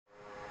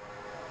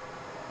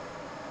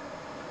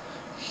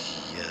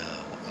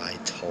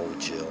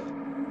told you.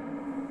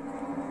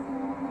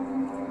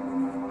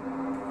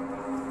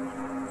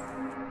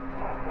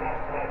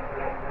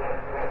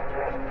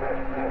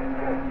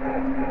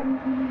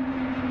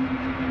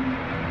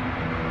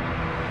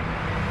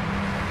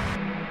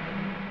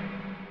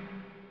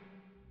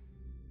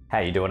 How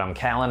you doing? I'm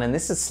Callan and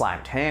this is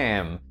Slapped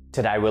Ham.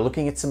 Today we're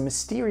looking at some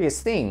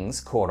mysterious things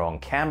caught on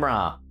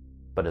camera.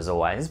 But as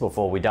always,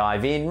 before we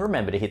dive in,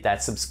 remember to hit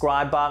that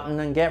subscribe button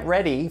and get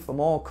ready for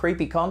more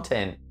creepy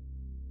content.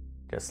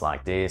 Just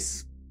like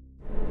this.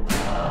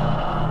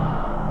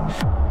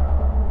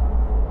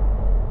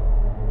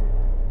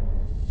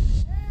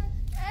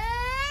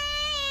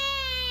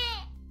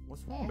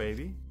 What's wrong,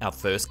 baby? Our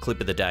first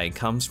clip of the day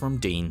comes from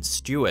Dean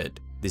Stewart.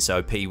 This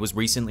OP was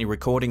recently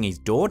recording his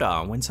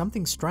daughter when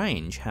something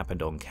strange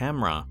happened on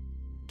camera.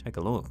 Take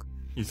a look.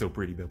 You're so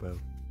pretty, Bobo.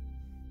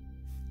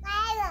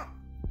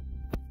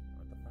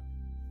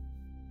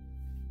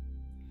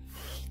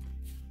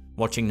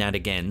 Watching that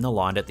again, the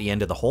light at the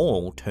end of the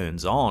hall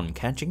turns on,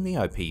 catching the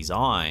OP's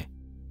eye.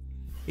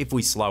 If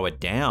we slow it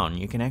down,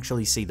 you can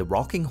actually see the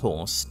rocking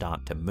horse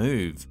start to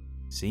move,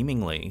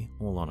 seemingly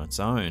all on its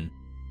own.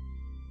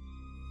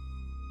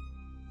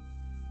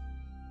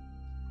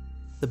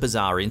 The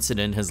bizarre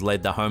incident has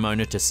led the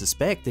homeowner to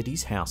suspect that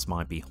his house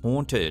might be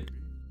haunted.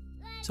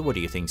 So what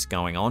do you think's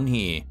going on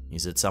here?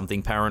 Is it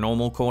something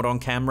paranormal caught on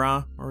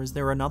camera, or is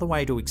there another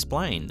way to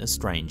explain the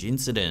strange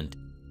incident?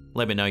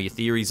 Let me know your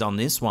theories on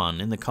this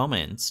one in the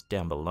comments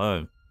down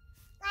below.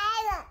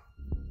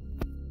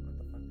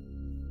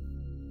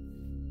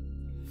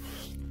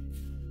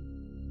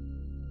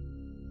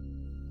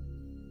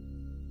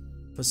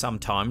 For some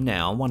time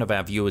now, one of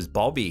our viewers,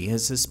 Bobby,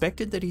 has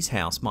suspected that his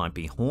house might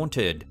be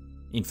haunted.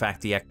 In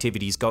fact, the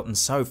activity's gotten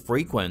so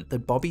frequent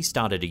that Bobby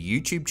started a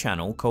YouTube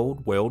channel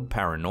called World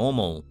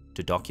Paranormal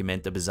to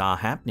document the bizarre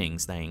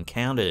happenings they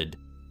encountered.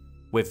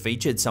 We've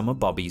featured some of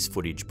Bobby's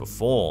footage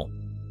before.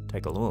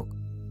 Take a look.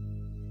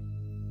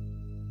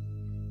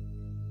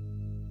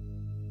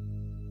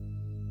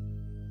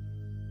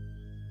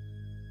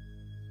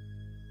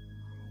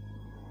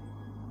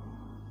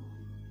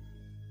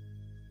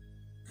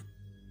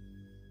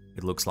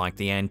 It looks like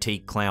the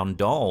antique clown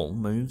doll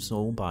moves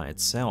all by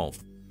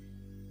itself.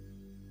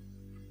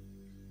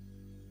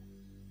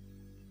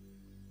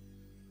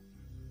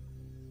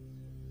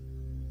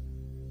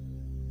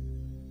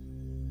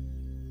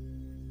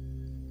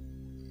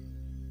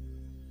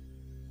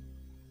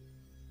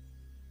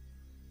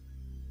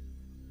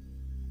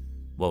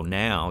 Well,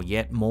 now,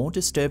 yet more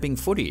disturbing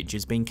footage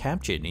has been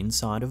captured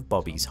inside of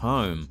Bobby's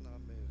home.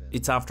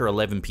 It's after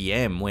 11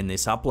 PM when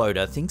this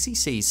uploader thinks he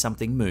sees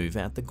something move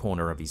out the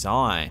corner of his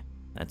eye.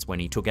 That's when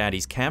he took out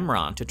his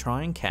camera to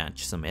try and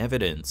catch some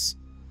evidence.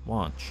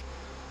 Watch.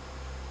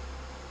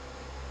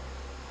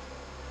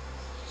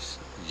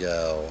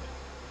 Yo,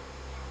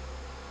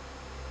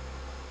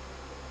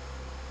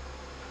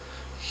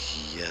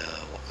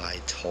 I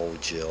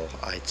told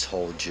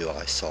you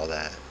I saw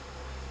that.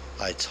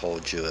 I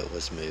told you it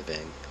was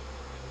moving.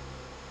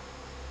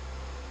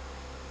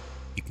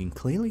 You can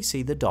clearly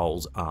see the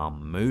doll's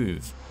arm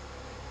move.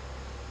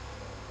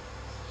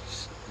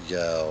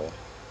 Yo,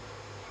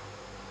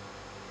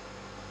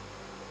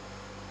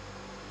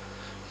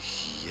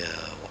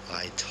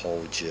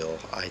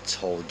 I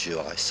told you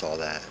I saw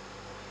that.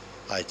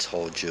 I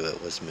told you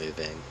it was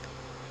moving.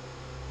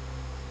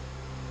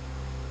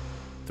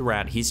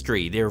 Throughout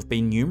history, there have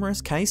been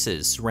numerous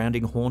cases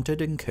surrounding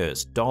haunted and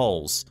cursed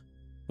dolls.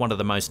 One of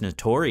the most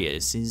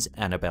notorious is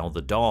Annabelle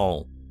the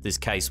doll. This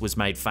case was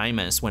made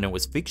famous when it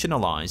was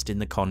fictionalized in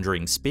the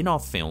Conjuring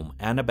spin-off film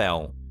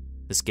Annabelle.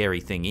 The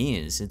scary thing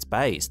is, it's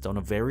based on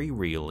a very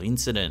real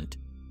incident.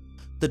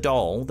 The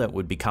doll, that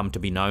would become to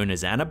be known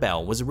as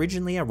Annabelle, was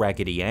originally a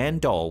Raggedy Ann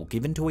doll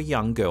given to a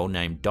young girl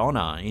named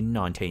Donna in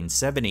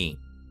 1970.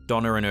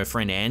 Donna and her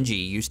friend Angie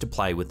used to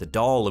play with the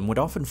doll and would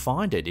often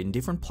find it in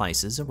different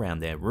places around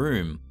their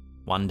room.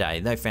 One day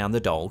they found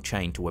the doll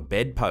chained to a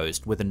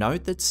bedpost with a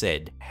note that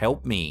said,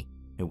 "Help me."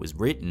 It was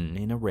written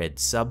in a red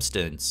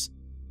substance.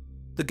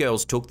 The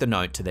girls took the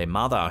note to their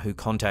mother, who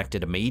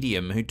contacted a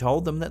medium who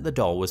told them that the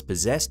doll was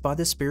possessed by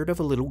the spirit of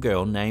a little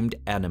girl named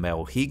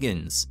Annabelle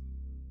Higgins.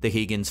 The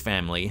Higgins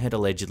family had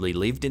allegedly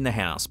lived in the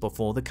house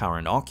before the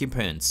current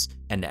occupants,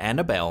 and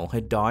Annabelle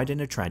had died in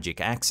a tragic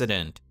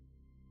accident.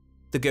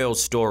 The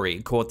girl's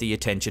story caught the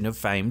attention of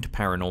famed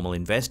paranormal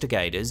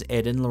investigators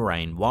Ed and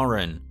Lorraine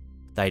Warren.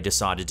 They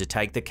decided to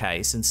take the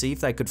case and see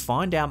if they could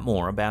find out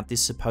more about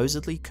this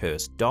supposedly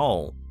cursed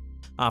doll.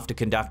 After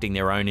conducting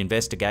their own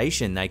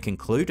investigation, they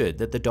concluded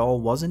that the doll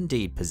was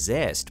indeed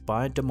possessed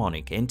by a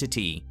demonic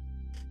entity.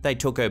 They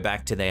took her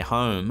back to their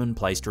home and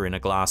placed her in a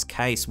glass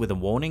case with a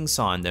warning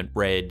sign that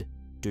read,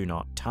 "Do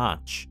not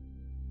touch."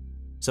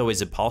 So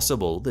is it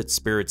possible that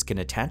spirits can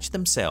attach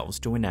themselves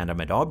to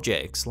inanimate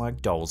objects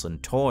like dolls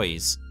and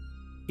toys?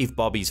 If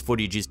Bobby's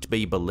footage is to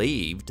be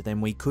believed,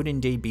 then we could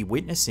indeed be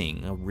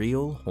witnessing a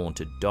real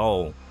haunted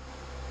doll.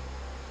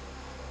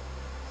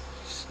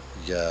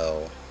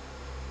 Yo,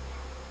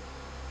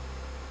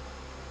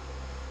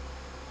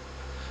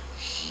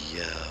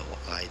 Yo,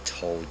 I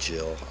told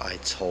you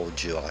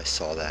I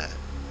saw that.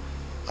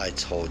 I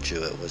told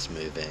you it was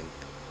moving.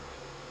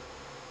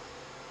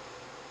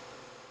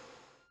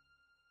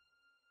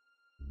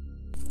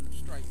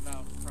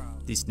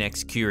 This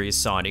next curious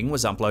sighting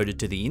was uploaded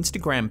to the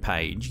Instagram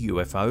page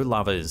UFO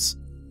Lovers.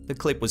 The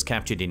clip was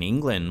captured in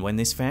England when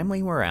this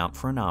family were out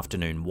for an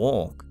afternoon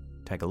walk.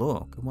 Take a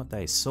look at what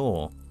they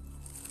saw.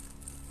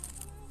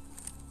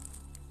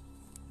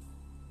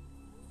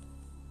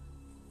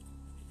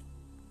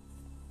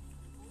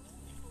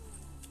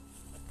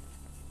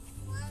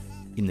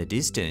 In the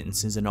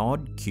distance is an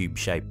odd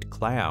cube-shaped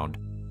cloud.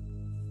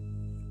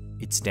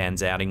 It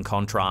stands out in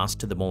contrast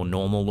to the more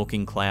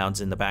normal-looking clouds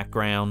in the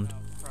background.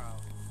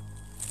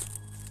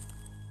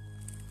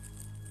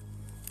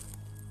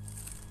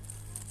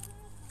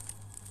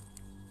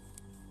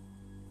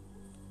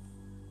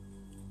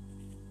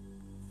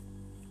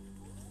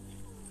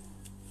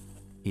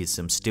 Here's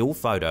some still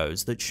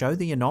photos that show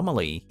the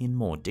anomaly in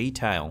more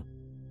detail.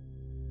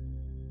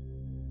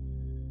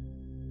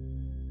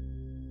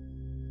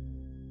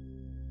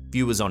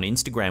 Viewers on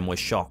Instagram were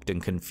shocked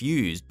and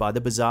confused by the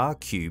bizarre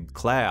cube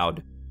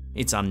cloud.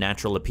 Its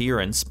unnatural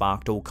appearance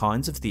sparked all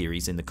kinds of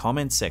theories in the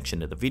comments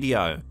section of the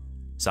video.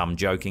 Some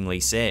jokingly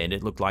said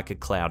it looked like a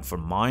cloud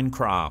from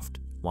Minecraft,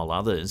 while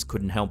others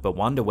couldn't help but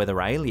wonder whether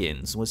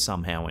aliens were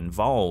somehow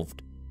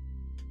involved.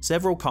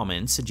 Several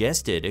comments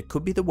suggested it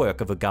could be the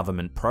work of a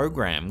government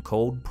program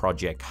called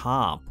Project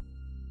HARP.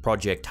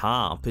 Project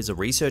HARP is a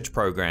research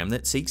program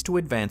that seeks to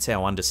advance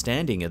our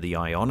understanding of the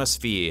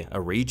ionosphere,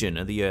 a region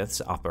of the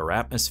Earth's upper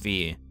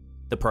atmosphere.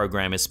 The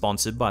program is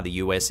sponsored by the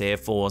US Air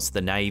Force, the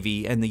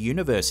Navy, and the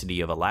University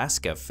of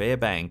Alaska,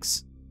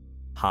 Fairbanks.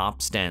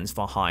 HARP stands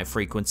for High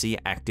Frequency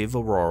Active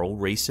Auroral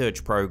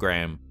Research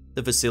Program.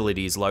 The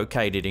facility is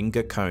located in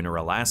Gakona,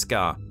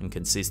 Alaska, and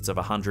consists of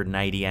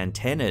 180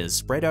 antennas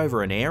spread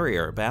over an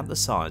area about the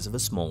size of a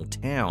small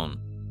town.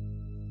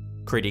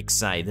 Critics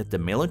say that the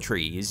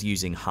military is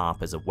using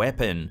HARP as a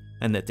weapon,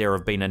 and that there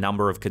have been a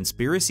number of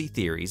conspiracy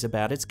theories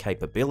about its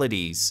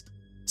capabilities.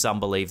 Some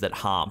believe that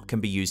HARP can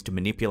be used to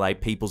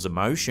manipulate people's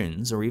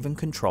emotions or even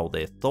control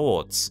their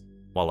thoughts,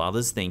 while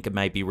others think it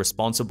may be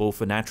responsible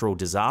for natural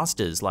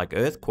disasters like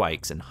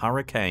earthquakes and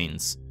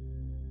hurricanes.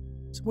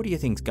 So what do you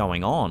think's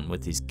going on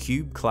with this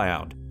cube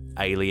cloud?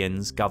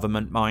 Aliens,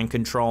 government mind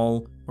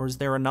control, or is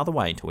there another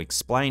way to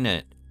explain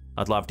it?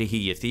 I'd love to hear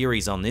your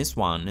theories on this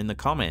one in the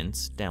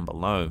comments down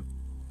below.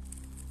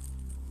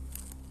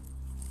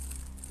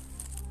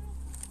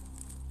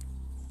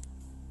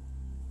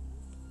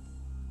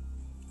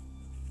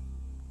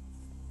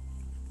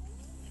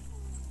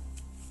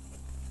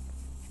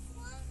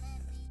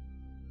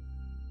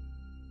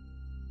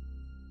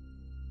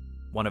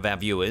 One of our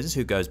viewers,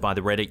 who goes by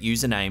the Reddit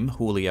username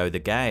Julio the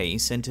Gay,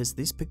 sent us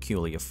this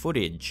peculiar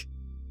footage.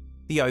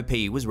 The OP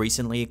was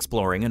recently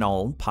exploring an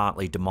old,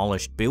 partly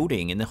demolished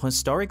building in the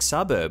historic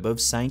suburb of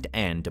Sainte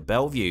Anne de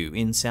Bellevue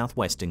in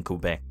southwestern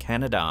Quebec,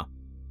 Canada.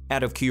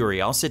 Out of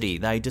curiosity,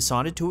 they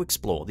decided to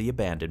explore the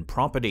abandoned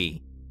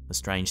property. The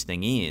strange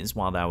thing is,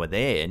 while they were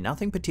there,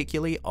 nothing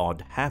particularly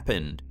odd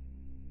happened.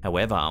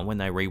 However, when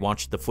they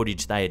rewatched the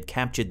footage they had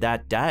captured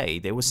that day,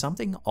 there was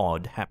something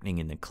odd happening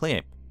in the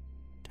clip.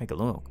 Take a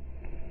look.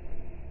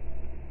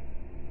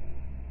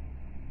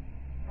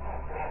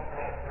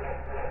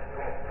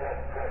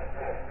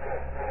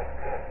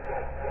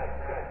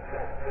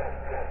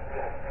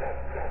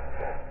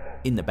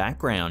 In the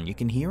background, you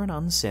can hear an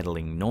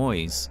unsettling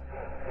noise.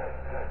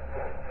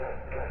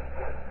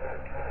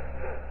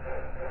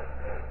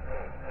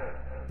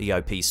 The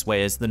OP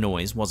swears the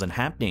noise wasn't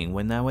happening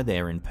when they were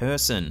there in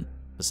person.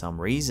 For some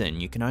reason,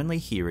 you can only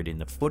hear it in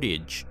the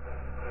footage.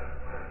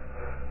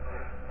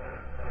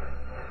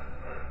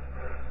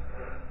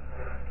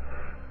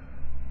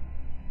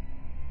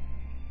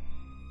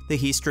 The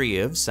history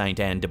of Sainte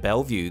Anne de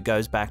Bellevue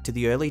goes back to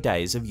the early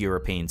days of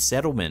European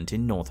settlement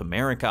in North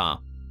America.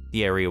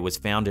 The area was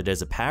founded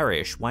as a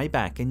parish way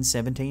back in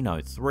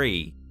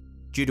 1703.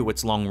 Due to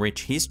its long,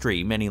 rich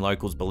history, many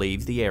locals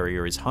believe the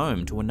area is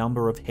home to a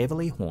number of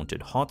heavily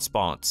haunted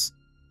hotspots.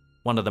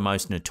 One of the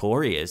most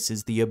notorious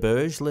is the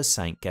Auberge Le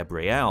Saint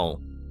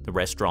Gabriel. The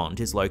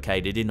restaurant is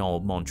located in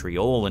Old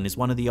Montreal and is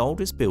one of the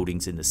oldest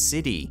buildings in the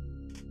city.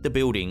 The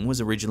building was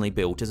originally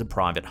built as a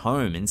private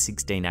home in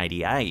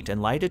 1688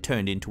 and later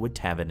turned into a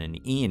tavern and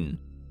inn.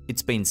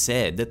 It's been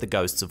said that the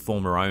ghosts of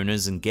former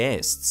owners and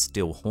guests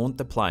still haunt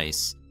the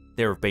place.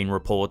 There have been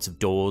reports of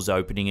doors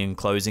opening and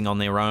closing on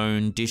their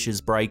own,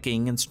 dishes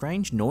breaking, and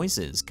strange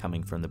noises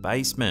coming from the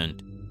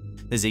basement.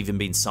 There's even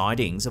been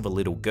sightings of a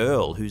little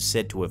girl who's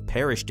said to have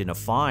perished in a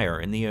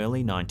fire in the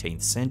early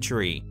 19th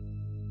century.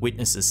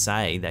 Witnesses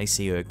say they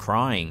see her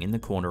crying in the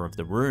corner of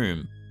the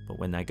room, but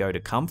when they go to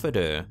comfort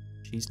her,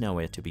 she's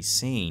nowhere to be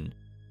seen.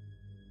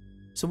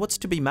 So what's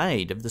to be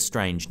made of the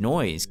strange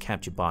noise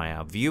captured by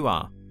our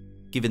viewer?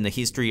 Given the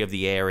history of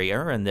the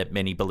area and that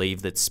many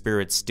believe that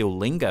spirits still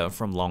linger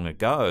from long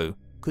ago,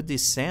 could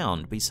this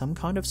sound be some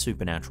kind of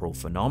supernatural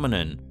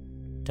phenomenon?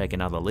 Take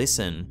another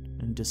listen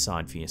and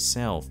decide for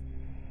yourself.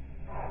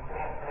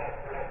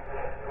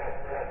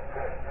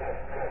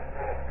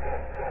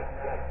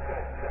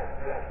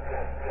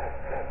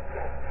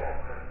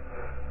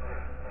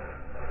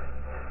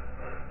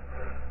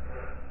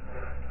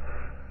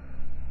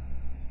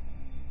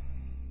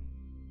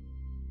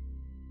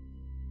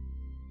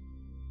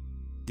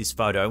 This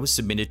photo was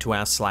submitted to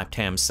our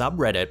Slaptam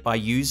subreddit by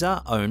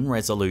user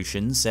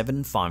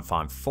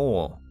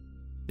ownresolution7554.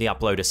 The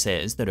uploader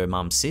says that her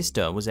mum's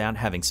sister was out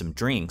having some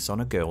drinks on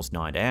a girls'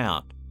 night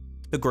out.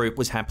 The group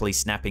was happily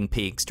snapping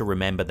pics to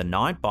remember the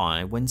night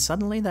by when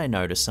suddenly they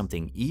noticed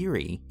something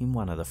eerie in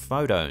one of the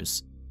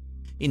photos.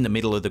 In the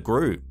middle of the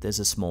group, there's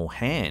a small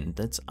hand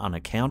that's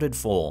unaccounted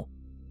for.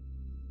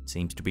 It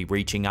seems to be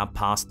reaching up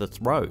past the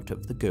throat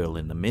of the girl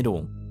in the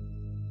middle.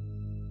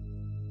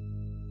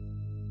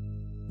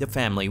 The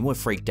family were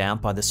freaked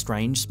out by the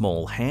strange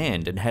small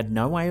hand and had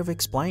no way of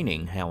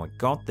explaining how it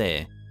got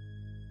there.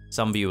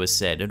 Some viewers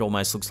said it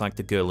almost looks like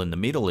the girl in the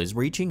middle is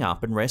reaching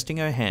up and resting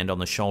her hand on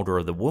the shoulder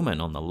of the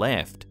woman on the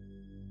left.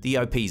 The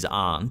OP's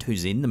aunt,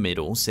 who's in the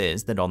middle,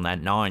 says that on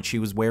that night she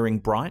was wearing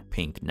bright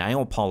pink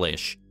nail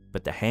polish,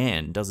 but the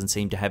hand doesn't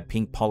seem to have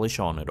pink polish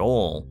on at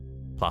all.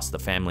 Plus the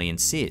family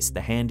insists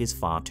the hand is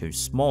far too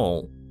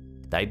small.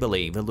 They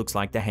believe it looks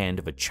like the hand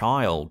of a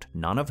child,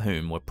 none of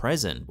whom were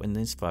present when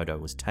this photo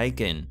was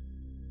taken.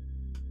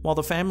 While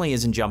the family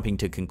isn't jumping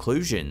to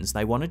conclusions,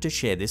 they wanted to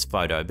share this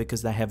photo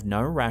because they have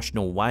no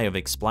rational way of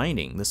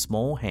explaining the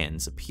small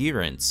hand's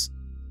appearance.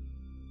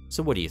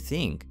 So what do you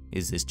think?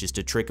 Is this just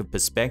a trick of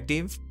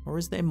perspective, or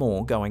is there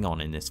more going on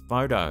in this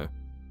photo?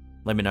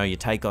 Let me know your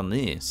take on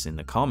this in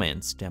the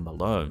comments down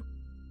below.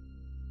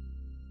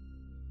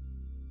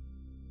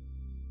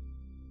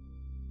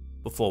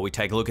 Before we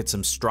take a look at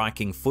some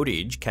striking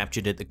footage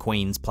captured at the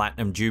Queen's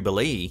Platinum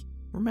Jubilee,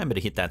 remember to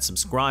hit that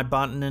subscribe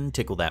button and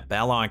tickle that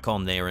bell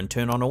icon there and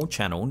turn on all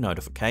channel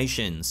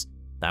notifications.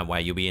 That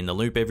way you'll be in the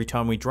loop every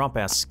time we drop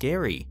our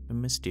scary and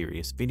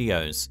mysterious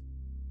videos.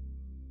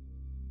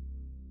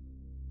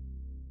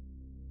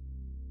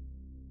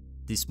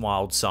 This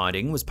wild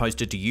sighting was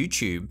posted to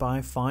YouTube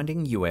by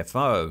Finding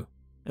UFO.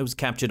 It was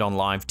captured on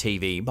live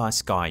TV by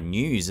Sky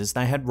News as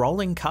they had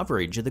rolling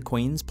coverage of the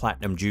Queen's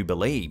Platinum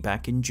Jubilee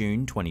back in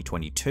June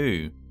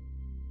 2022.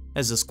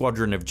 As a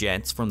squadron of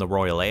jets from the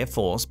Royal Air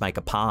Force make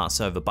a pass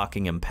over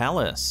Buckingham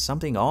Palace,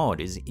 something odd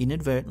is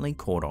inadvertently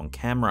caught on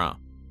camera.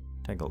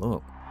 Take a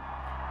look.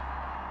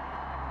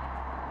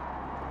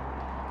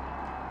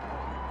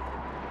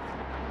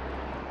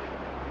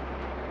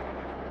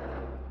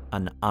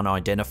 An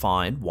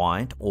unidentified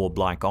white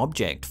orb-like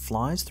object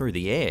flies through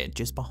the air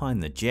just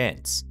behind the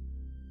jets.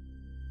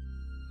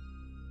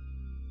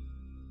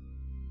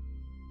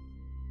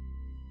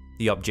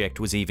 The object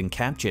was even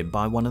captured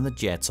by one of the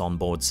jet's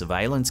onboard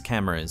surveillance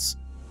cameras.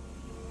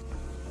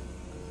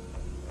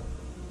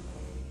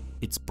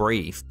 It's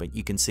brief, but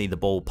you can see the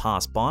ball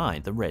pass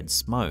by the red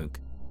smoke.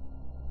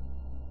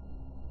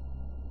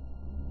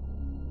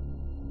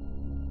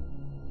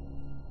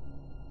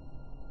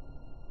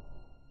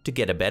 To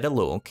get a better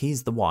look,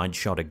 here's the wide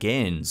shot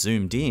again,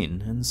 zoomed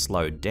in and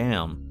slowed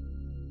down.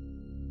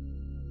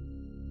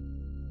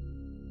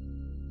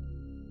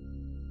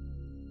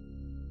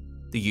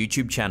 The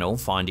YouTube channel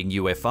Finding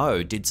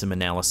UFO did some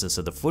analysis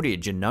of the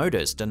footage and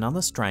noticed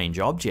another strange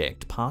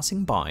object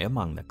passing by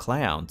among the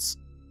clouds.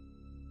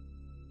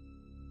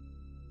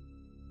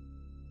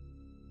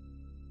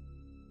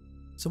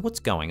 So what's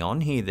going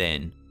on here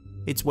then?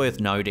 It's worth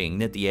noting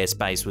that the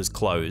airspace was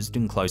closed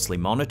and closely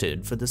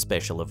monitored for the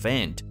special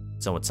event,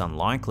 so it's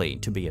unlikely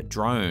to be a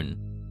drone.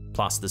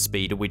 Plus the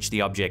speed at which the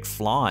object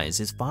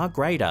flies is far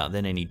greater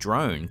than any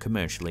drone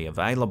commercially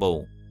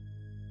available.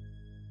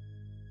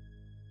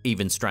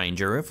 Even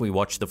stranger, if we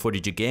watch the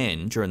footage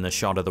again, during the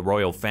shot of the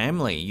royal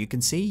family, you can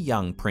see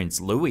young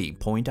Prince Louis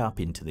point up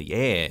into the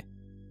air.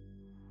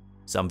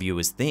 Some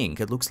viewers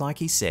think it looks like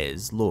he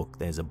says, "Look,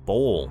 there's a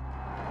ball."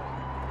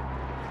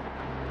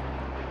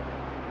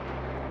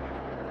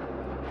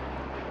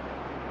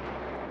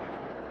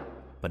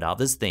 But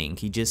others think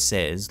he just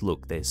says,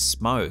 "Look, there's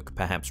smoke,"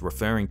 perhaps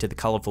referring to the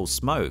colourful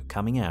smoke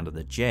coming out of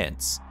the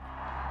jets.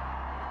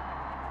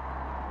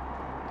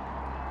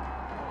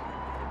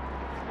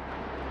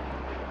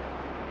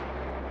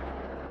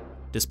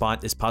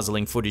 Despite this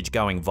puzzling footage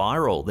going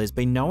viral, there's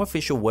been no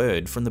official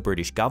word from the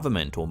British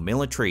government or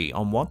military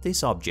on what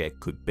this object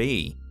could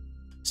be.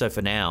 So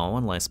for now,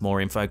 unless more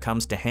info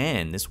comes to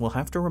hand, this will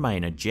have to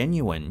remain a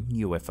genuine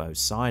UFO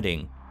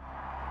sighting.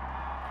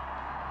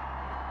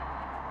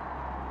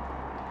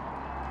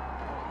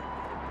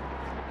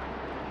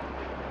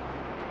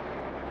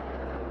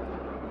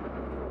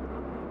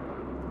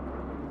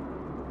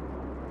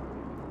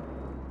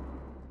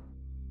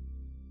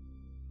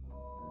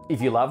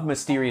 If you love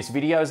mysterious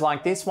videos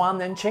like this one,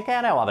 then check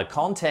out our other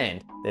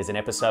content. There's an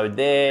episode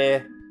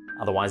there.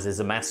 Otherwise, there's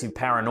a massive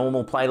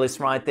paranormal playlist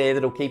right there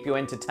that'll keep you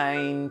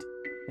entertained.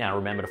 Now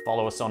remember to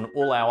follow us on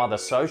all our other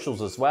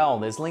socials as well.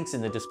 There's links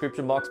in the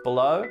description box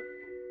below.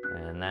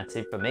 And that's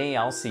it for me.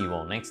 I'll see you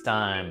all next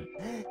time.